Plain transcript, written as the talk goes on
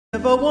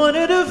Never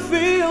wanted to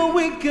feel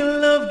weak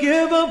in love,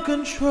 give up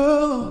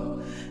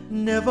control.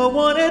 Never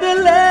wanted to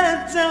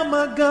let down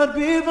my God,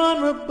 be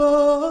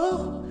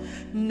vulnerable.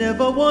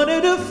 Never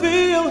wanted to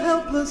feel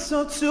helpless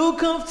or too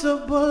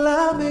comfortable.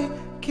 I make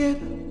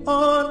it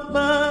on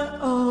my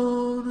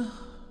own.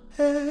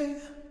 Hey,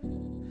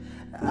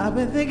 I've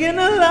been thinking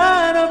a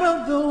lot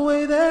about the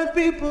way that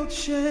people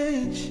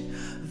change.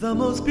 The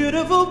most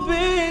beautiful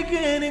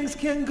beginnings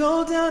can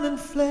go down in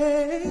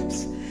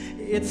flames.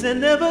 It's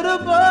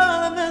inevitable,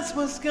 and that's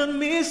what's got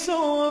me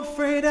so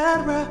afraid.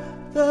 I'd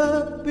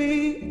rather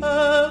be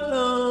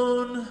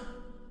alone.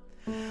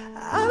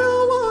 I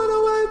don't want a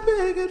white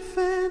picket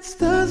fence,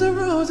 stars and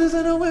roses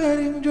and a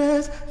wedding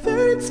dress,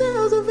 fairy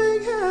tales of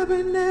fake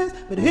happiness.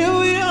 But here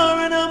we are,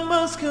 and I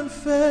must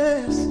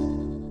confess,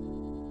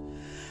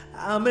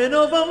 I'm in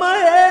over my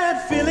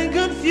head, feeling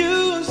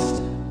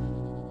confused.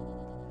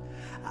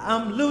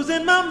 I'm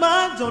losing my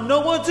mind, don't know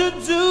what to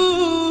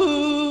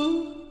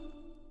do.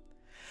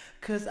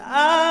 'Cause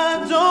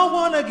I don't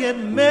wanna get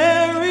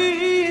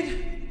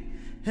married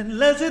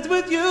unless it's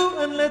with you,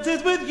 unless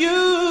it's with you.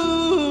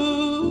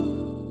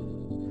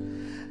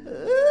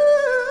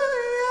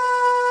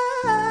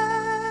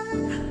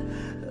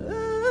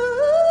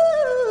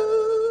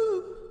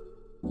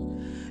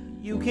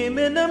 You came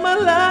into my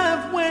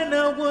life when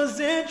I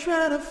wasn't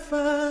trying to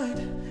find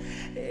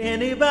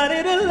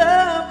anybody to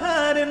love,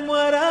 hiding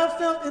what I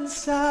felt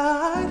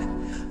inside.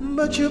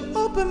 But you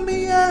opened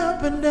me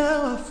up, and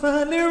now I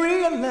finally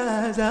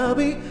realize I'll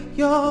be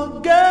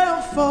your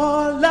girl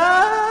for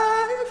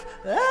life.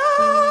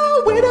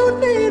 Oh, we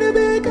don't need a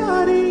big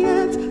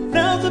audience,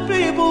 thousands of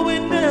people we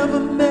never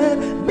met,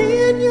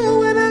 me and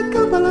you and a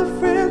couple of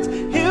friends.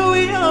 Here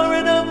we are,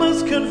 and I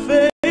must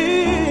confess,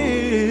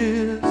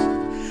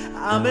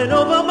 I'm in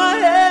over my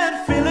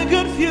head, feeling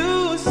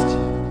confused.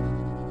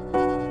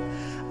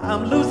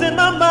 I'm losing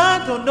my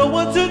mind, don't know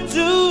what to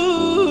do.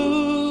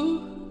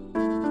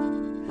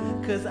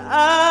 'Cause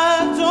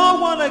I don't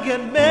wanna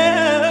get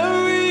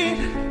married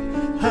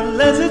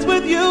unless it's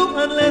with you,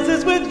 unless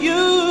it's with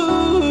you.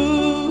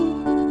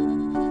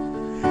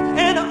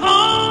 And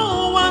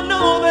oh, I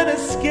know that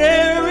it's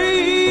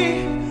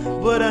scary,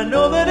 but I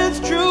know that it's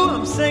true,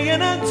 I'm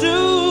saying I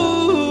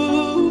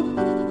do.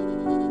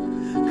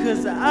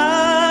 'Cause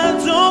I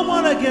don't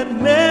wanna get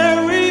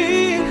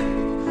married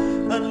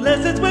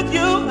unless it's with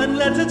you,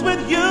 unless it's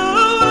with you.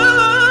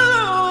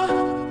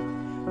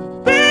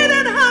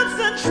 Beating hearts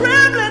and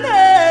trembling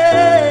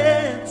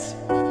hands,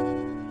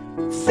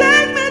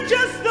 take me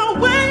just the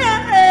way I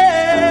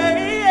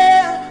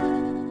am.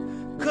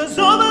 'Cause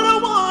all that I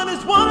want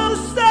is one of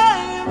the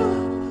same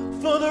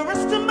for the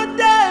rest of my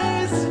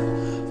days,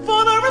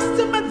 for the rest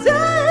of my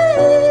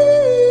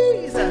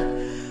days.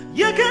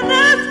 You can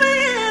ask me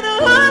in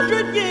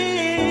 100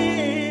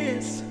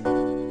 years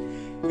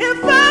if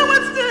I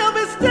would still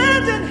be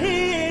standing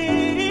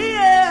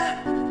here,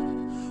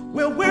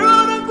 where we're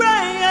on a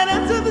gray and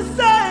into the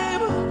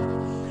same.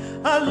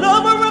 Our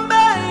love will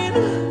remain,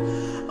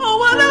 oh,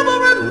 our love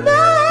will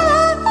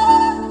remain.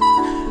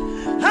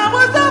 I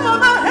was over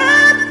my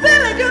head,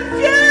 feeling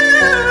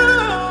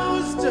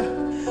confused,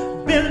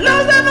 been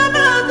losing my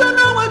mind, don't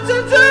know what to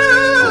do.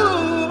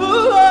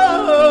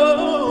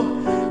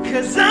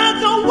 'Cause I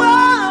don't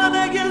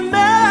wanna get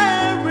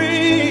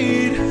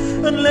married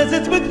unless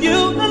it's with you,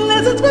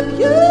 unless it's with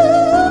you.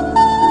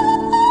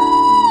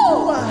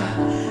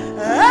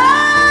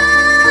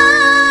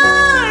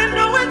 I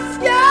know it's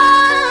scary,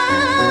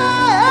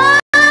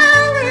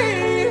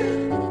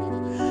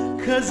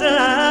 'cause I